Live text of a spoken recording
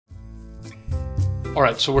All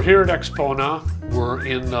right, so we're here at Expona. We're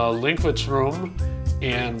in the Linkwitz room,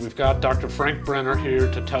 and we've got Dr. Frank Brenner here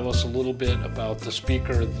to tell us a little bit about the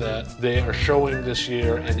speaker that they are showing this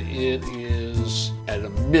year, and it is, at a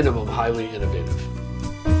minimum, highly innovative.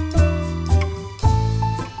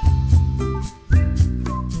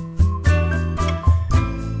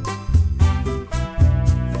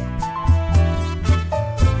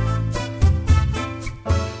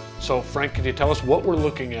 So Frank, can you tell us what we're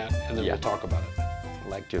looking at, and then we'll talk about it.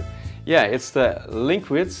 Like to. Yeah, it's the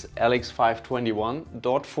Linkwitz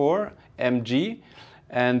LX521.4 MG,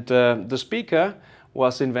 and the speaker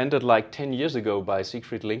was invented like 10 years ago by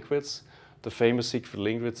Siegfried Linkwitz, the famous Siegfried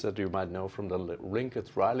Linkwitz that you might know from the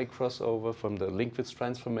Linkwitz-Harley crossover, from the Linkwitz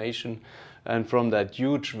transformation, and from that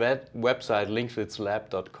huge website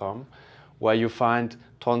linkwitzlab.com, where you find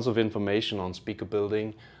tons of information on speaker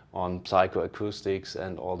building, on psychoacoustics,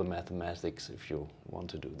 and all the mathematics if you want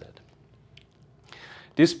to do that.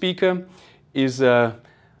 This speaker is more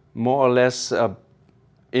or less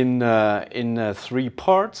in 3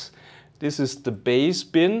 parts. This is the bass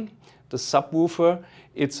bin, the subwoofer.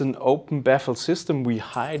 It's an open baffle system. We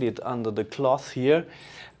hide it under the cloth here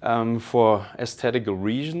for aesthetical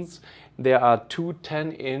reasons. There are 2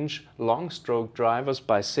 10-inch long-stroke drivers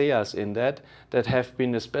by SEAS in that have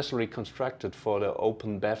been especially constructed for the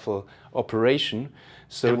open baffle operation.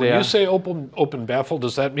 So and when you say open baffle,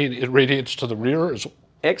 does that mean it radiates to the rear as well?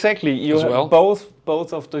 Exactly. You as have well?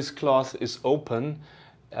 Both of this cloth is open,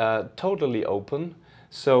 totally open.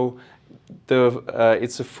 So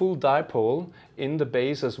it's a full dipole in the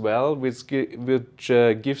base as well, which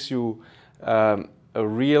gives you a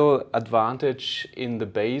real advantage in the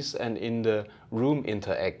bass and in the room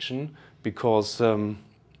interaction, because the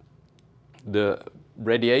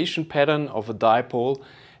radiation pattern of a dipole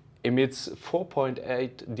emits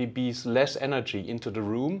 4.8 dBs less energy into the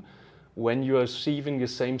room when you are receiving the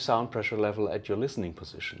same sound pressure level at your listening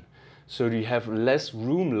position. So you have less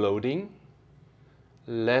room loading,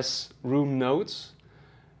 less room notes,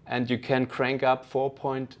 and you can crank up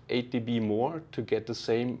 4.8 dB more to get the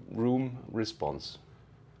same room response.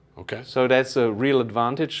 Okay. So that's a real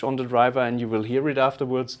advantage on the driver, and you will hear it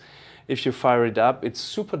afterwards. If you fire it up, it's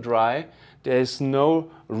super dry. There's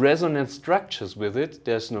no resonant structures with it.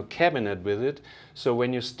 There's no cabinet with it. So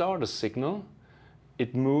when you start a signal,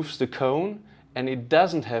 it moves the cone, and it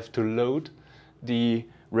doesn't have to load the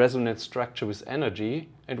resonant structure with energy,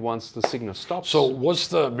 and once the signal stops. So what's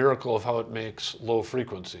the miracle of how it makes low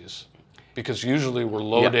frequencies? Because usually we're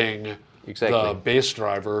loading the bass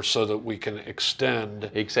driver so that we can extend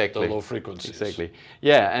the low frequencies. Exactly.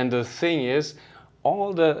 Yeah, and the thing is,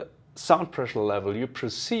 all the sound pressure level you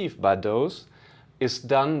perceive by those is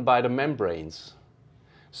done by the membranes.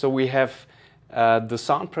 So we have the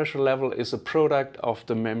sound pressure level is a product of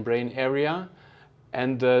the membrane area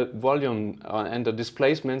and the volume and the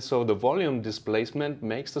displacement. So the volume displacement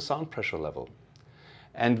makes the sound pressure level.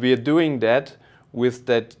 And we are doing that with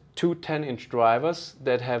that 2 10-inch drivers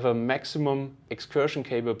that have a maximum excursion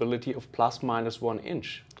capability of ±1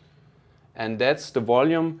 inch. And that's the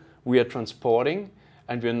volume we are transporting,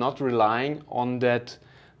 and we're not relying on that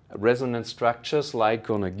resonant structures like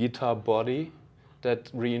on a guitar body that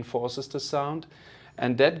reinforces the sound.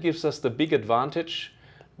 And that gives us the big advantage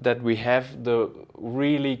that we have the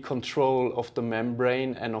really control of the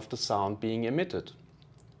membrane and of the sound being emitted.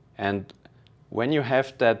 And when you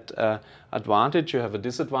have that advantage, you have a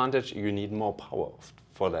disadvantage. You need more power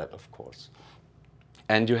for that, of course.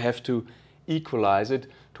 And you have to equalize it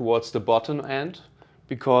towards the bottom end,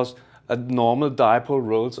 because a normal dipole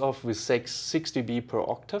rolls off with 6 dB per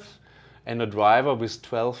octave, and a driver with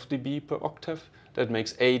 12 dB per octave. That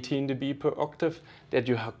makes 18 dB per octave that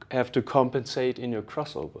you have to compensate in your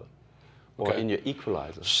crossover or in your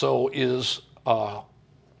equalizer. So is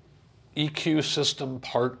EQ system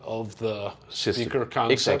part of the speaker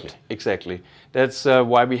concept? Exactly. That's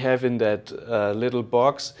why we have in that little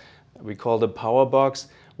box, we call the power box,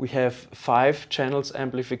 we have 5 channels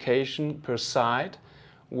amplification per side,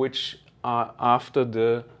 which are after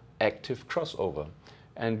the active crossover.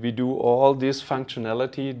 And we do all this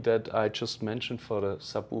functionality that I just mentioned for the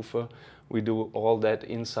subwoofer. We do all that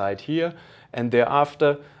inside here. And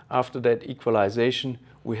thereafter, after that equalization,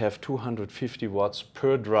 we have 250 watts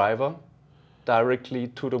per driver directly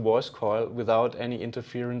to the voice coil without any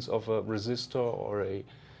interference of a resistor or a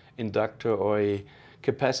inductor or a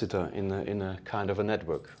capacitor in a kind of a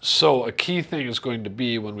network. So a key thing is going to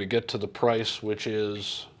be when we get to the price, which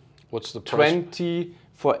is, what's the price? 20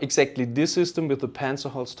 for exactly this system with the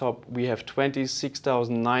Panzerholz top. We have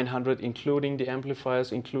 26,900, including the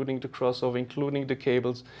amplifiers, including the crossover, including the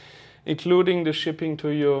cables, including the shipping to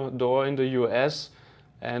your door in the US.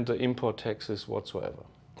 and import taxes whatsoever.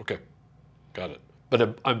 Okay, got it.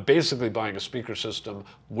 But I'm basically buying a speaker system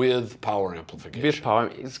with power amplification. With power,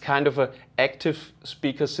 it's kind of an active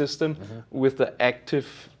speaker system with the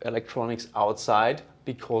active electronics outside,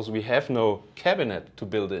 because we have no cabinet to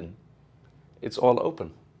build in. It's all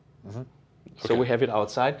open. So we have it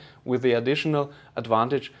outside with the additional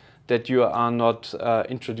advantage that you are not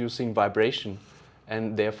introducing vibration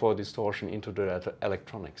and therefore distortion into the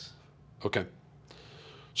electronics. Okay.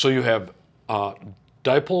 So you have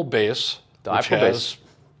dipole base, which has,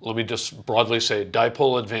 let me just broadly say,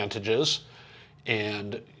 dipole advantages,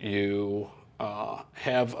 and you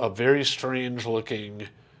have a very strange looking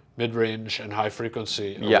mid-range and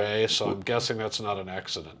high-frequency array, so I'm guessing that's not an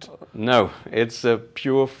accident. No, it's a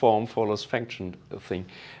pure form follows function thing.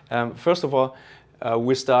 First of all,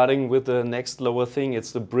 we're starting with the next lower thing.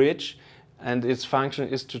 It's the bridge, and its function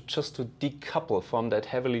is just to decouple from that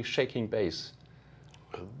heavily shaking bass.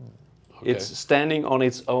 It's standing on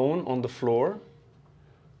its own on the floor,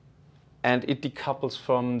 and it decouples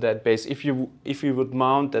from that bass. If you would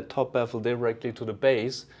mount that top baffle directly to the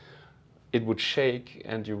bass, it would shake,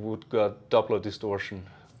 and you would get Doppler distortion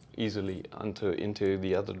easily into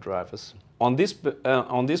the other drivers. On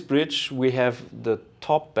this bridge, we have the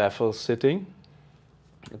top baffle sitting.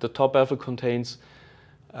 The top baffle contains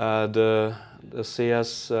the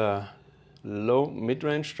TAS low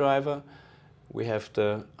mid-range driver. We have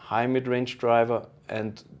the high mid-range driver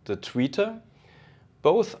and the tweeter.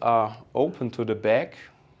 Both are open to the back.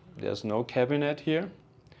 There's no cabinet here.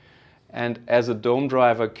 And as a dome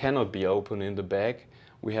driver cannot be open in the back,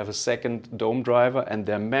 we have a second dome driver, and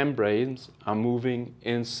their membranes are moving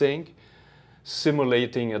in sync,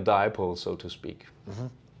 simulating a dipole, so to speak.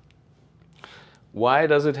 Why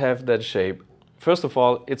does it have that shape? First of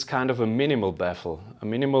all, it's kind of a minimal baffle. A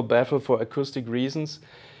minimal baffle for acoustic reasons.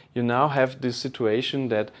 You now have this situation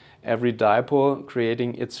that every dipole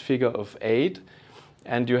creating its figure of 8,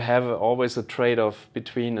 and you have always a trade-off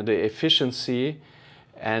between the efficiency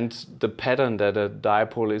and the pattern that a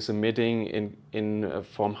dipole is emitting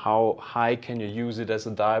from how high can you use it as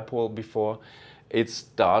a dipole before it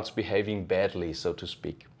starts behaving badly, so to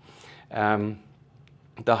speak. The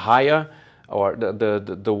higher or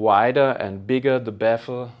the wider and bigger the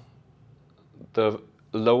baffle, the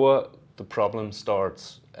lower the problem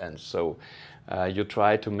starts. And so you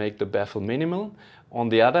try to make the baffle minimal. On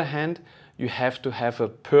the other hand, you have to have a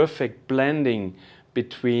perfect blending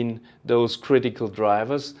between those critical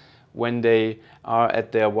drivers when they are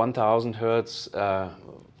at their 1000 Hertz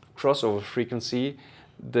crossover frequency.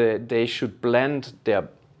 They should blend their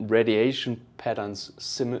radiation patterns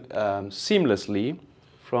seamlessly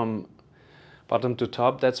from bottom to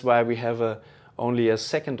top. That's why we have only a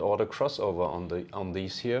second order crossover on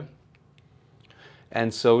these here.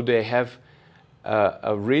 And so they have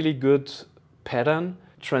a really good pattern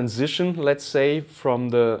transition, let's say, from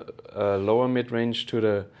the lower mid-range to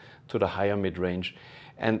the higher mid-range.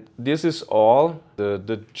 And this is all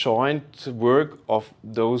the joint work of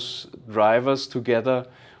those drivers together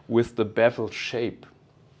with the baffle shape.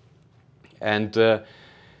 And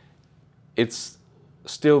it's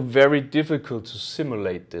still very difficult to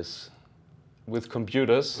simulate this with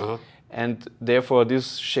computers. And therefore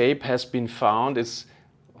this shape has been found. It's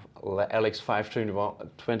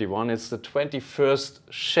LX521. It's the 21st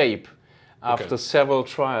shape after several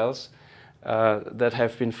trials that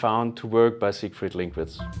have been found to work by Siegfried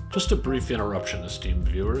Linkwitz. Just a brief interruption, esteemed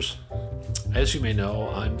viewers. As you may know,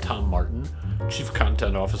 I'm Tom Martin, Chief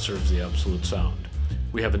Content Officer of The Absolute Sound.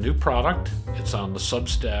 We have a new product. It's on the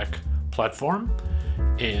Substack platform,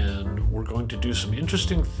 and we're going to do some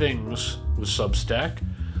interesting things with Substack.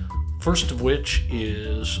 First of which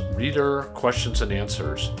is reader questions and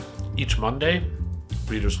answers. Each Monday,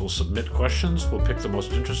 readers will submit questions. We'll pick the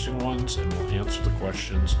most interesting ones and we'll answer the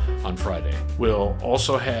questions on Friday. We'll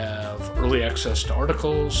also have early access to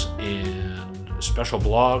articles and special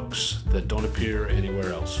blogs that don't appear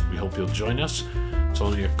anywhere else. We hope you'll join us. It's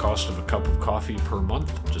only a cost of a cup of coffee per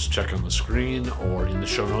month. Just check on the screen or in the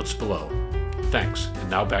show notes below. Thanks, and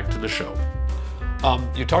now back to the show.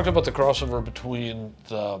 You talked about the crossover between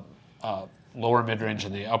the lower mid-range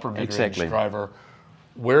and the upper mid-range driver.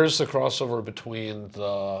 Where's the crossover between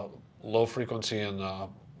the low frequency and the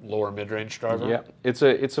lower mid-range driver? Yeah, it's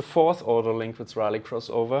a fourth order Linkwitz-Rayleigh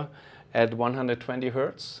crossover at 120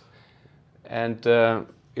 Hertz, and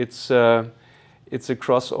it's a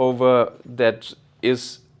crossover that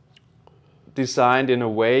is designed in a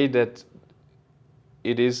way that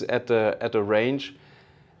it is at a range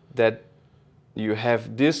that you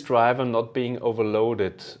have this driver not being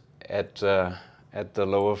overloaded at at the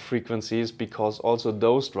lower frequencies, because also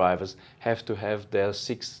those drivers have to have their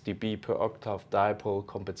 6 dB per octave dipole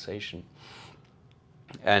compensation.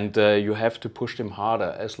 And you have to push them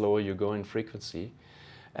harder as lower you go in frequency.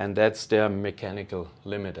 And that's their mechanical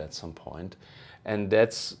limit at some point. And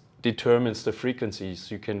that determines the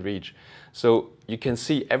frequencies you can reach. So you can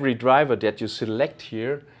see every driver that you select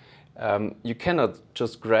here, you cannot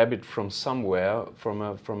just grab it from somewhere, from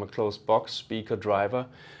a closed box speaker driver.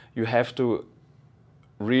 You have to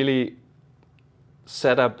really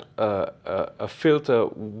set up a filter,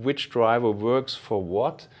 which driver works for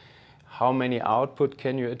what, how many output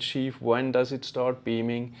can you achieve, when does it start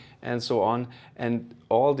beaming, and so on. And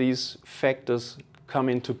all these factors come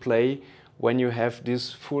into play when you have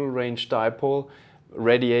this full range dipole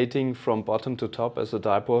radiating from bottom to top as a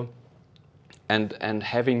dipole, and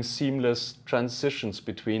having seamless transitions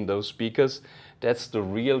between those speakers. That's the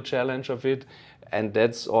real challenge of it, and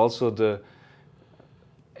that's also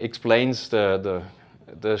explains the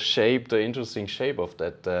shape, the interesting shape of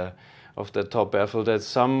that top baffle. That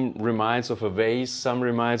some reminds of a vase, some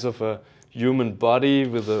reminds of a human body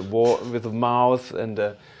with a mouth and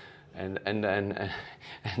a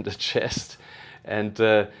chest, and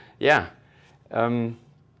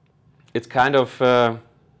it's kind of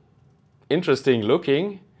interesting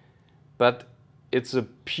looking, but it's a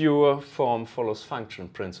pure form follows function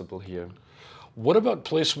principle here. What about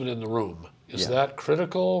placement in the room? Is that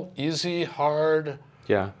critical, easy, hard?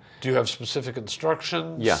 Yeah. Do you have specific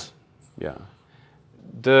instructions? Yeah, yeah.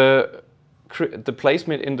 The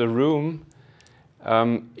placement in the room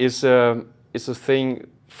is a thing.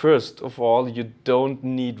 First of all, you don't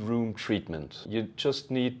need room treatment. You just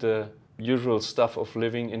need the usual stuff of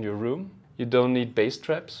living in your room. You don't need bass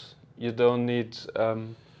traps. You don't need,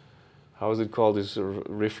 how is it called, these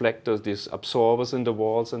reflectors, these absorbers in the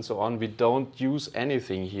walls and so on. We don't use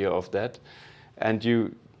anything here of that. And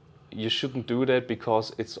you shouldn't do that,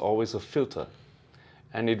 because it's always a filter.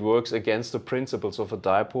 And it works against the principles of a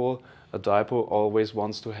dipole. A dipole always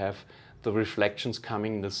wants to have the reflections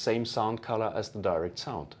coming in the same sound color as the direct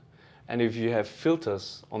sound. And if you have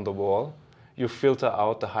filters on the wall, you filter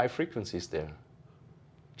out the high frequencies there,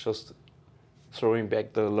 just throwing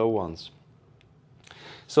back the low ones.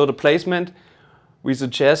 So the placement, we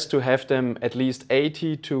suggest to have them at least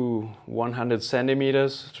 80 to 100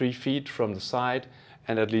 centimeters, 3 feet from the side,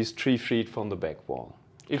 and at least 3 feet from the back wall.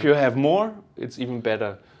 If you have more, it's even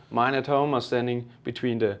better. Mine at home are standing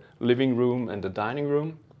between the living room and the dining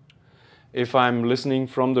room. If I'm listening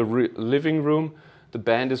from the living room, the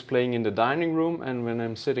band is playing in the dining room, and when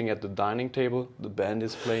I'm sitting at the dining table, the band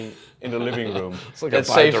is playing in the living room. It's like a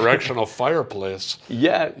bi-directional fireplace.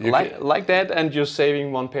 Yeah, like that, and you're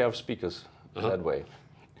saving one pair of speakers that way.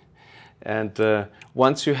 And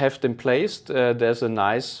once you have them placed, there's a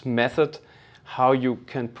nice method how you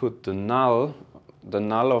can put the null. The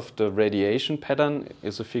null of the radiation pattern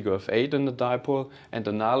is a figure of 8 in the dipole, and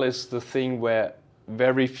the null is the thing where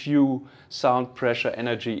very few sound pressure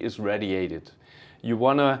energy is radiated. You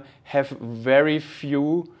want to have very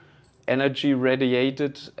few energy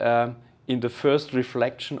radiated in the first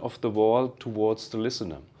reflection of the wall towards the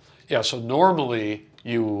listener. Yeah, so normally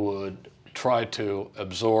you would try to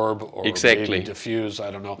absorb or maybe diffuse,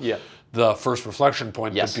 I don't know, the first reflection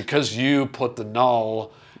point, but because you put the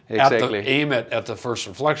null aim it at the first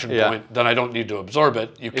reflection point, then I don't need to absorb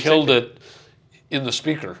it. You killed it in the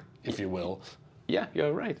speaker, if you will. Yeah,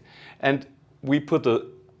 you're right. And we put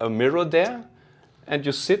a mirror there, and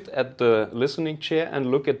you sit at the listening chair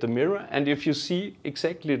and look at the mirror, and if you see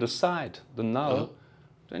exactly the side, the null,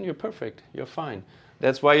 then you're perfect, you're fine.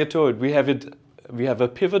 That's why you told we have a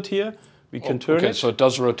pivot here, we can turn it. Okay, so it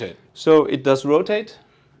does rotate. So it does rotate,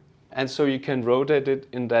 and so you can rotate it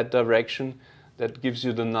in that direction. That gives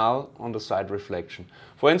you the null on the side reflection.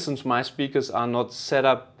 For instance, my speakers are not set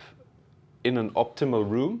up in an optimal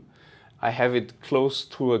room. I have it close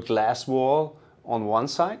to a glass wall on one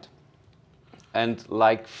side and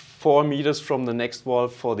like 4 meters from the next wall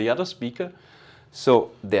for the other speaker.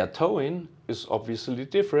 So their tone is obviously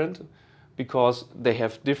different because they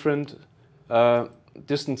have different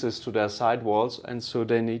distances to their side walls, and so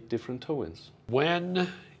they need different tones. When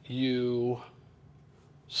you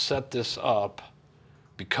set this up,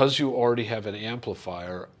 because you already have an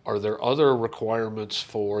amplifier, are there other requirements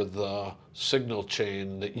for the signal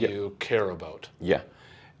chain that you care about? Yeah.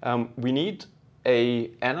 We need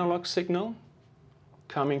an analog signal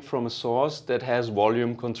coming from a source that has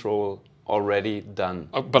volume control already done.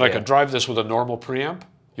 But I could drive this with a normal preamp?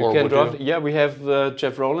 You can drive, yeah, we have the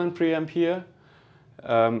Jeff Rowland preamp here.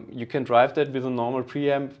 You can drive that with a normal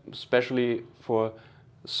preamp, especially for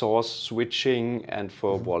source switching and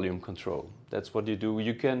for volume control. That's what you do.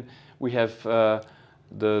 We have the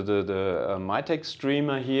Mytek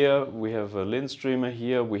streamer here, we have a Lin streamer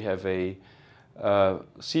here, we have a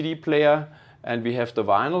CD player, and we have the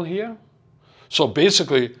vinyl here. So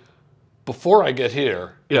basically, before I get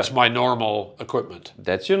here, it's my normal equipment.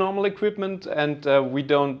 That's your normal equipment, and we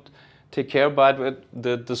don't take care about it.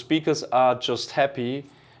 The speakers are just happy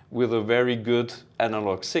with a very good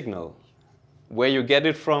analog signal. Where you get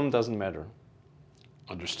it from doesn't matter.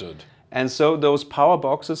 Understood. And so those power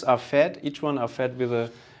boxes are fed, each one are fed with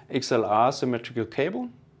a XLR symmetrical cable,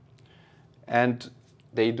 and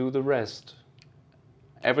they do the rest.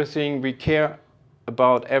 Everything, we care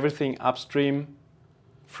about everything upstream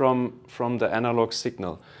from the analog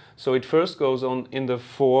signal. So it first goes on in the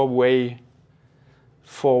four-way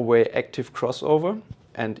active crossover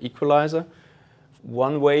and equalizer.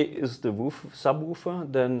 One way is the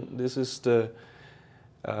subwoofer, then this is the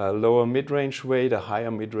lower mid-range way, the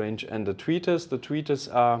higher mid-range, and the tweeters. The tweeters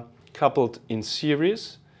are coupled in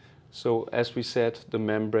series, so as we said, the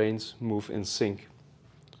membranes move in sync.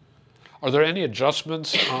 Are there any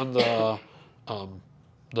adjustments on the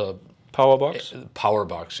Power box? Power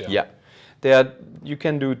box, yeah. Yeah, you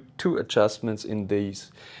can do two adjustments in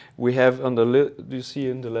these. We have on the you see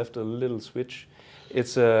in the left a little switch.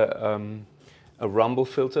 It's a rumble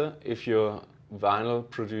filter. If your vinyl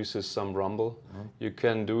produces some rumble, you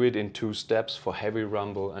can do it in 2 steps for heavy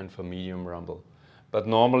rumble and for medium rumble. But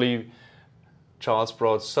normally, Charles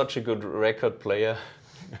brought such a good record player,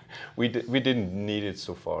 we didn't need it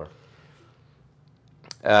so far.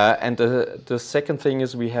 And the second thing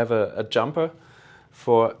is we have a jumper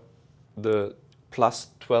for the plus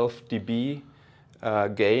 12 dB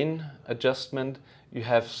gain adjustment. You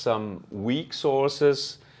have some weak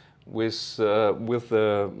sources with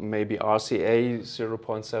maybe RCA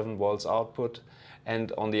 0.7 volts output,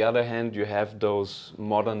 and on the other hand you have those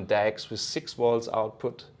modern DACs with 6 volts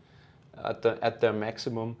output at their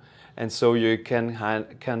maximum, and so you can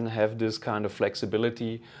have this kind of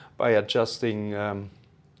flexibility by adjusting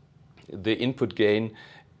the input gain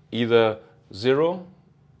either 0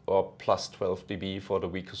 or plus 12 dB for the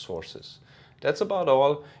weaker sources. That's about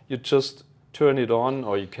all. You just turn it on,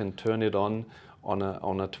 or you can turn it on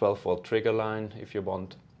a 12 volt trigger line if you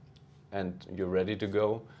want, and you're ready to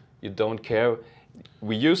go. You don't care.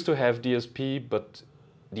 We used to have DSP, but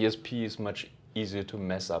DSP is much easier to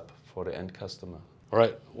mess up for the end customer. All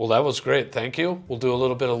right, well that was great, thank you. We'll do a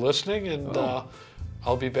little bit of listening, and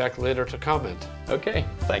I'll be back later to comment. Okay,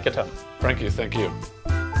 thank you, Tom. Frank, thank you.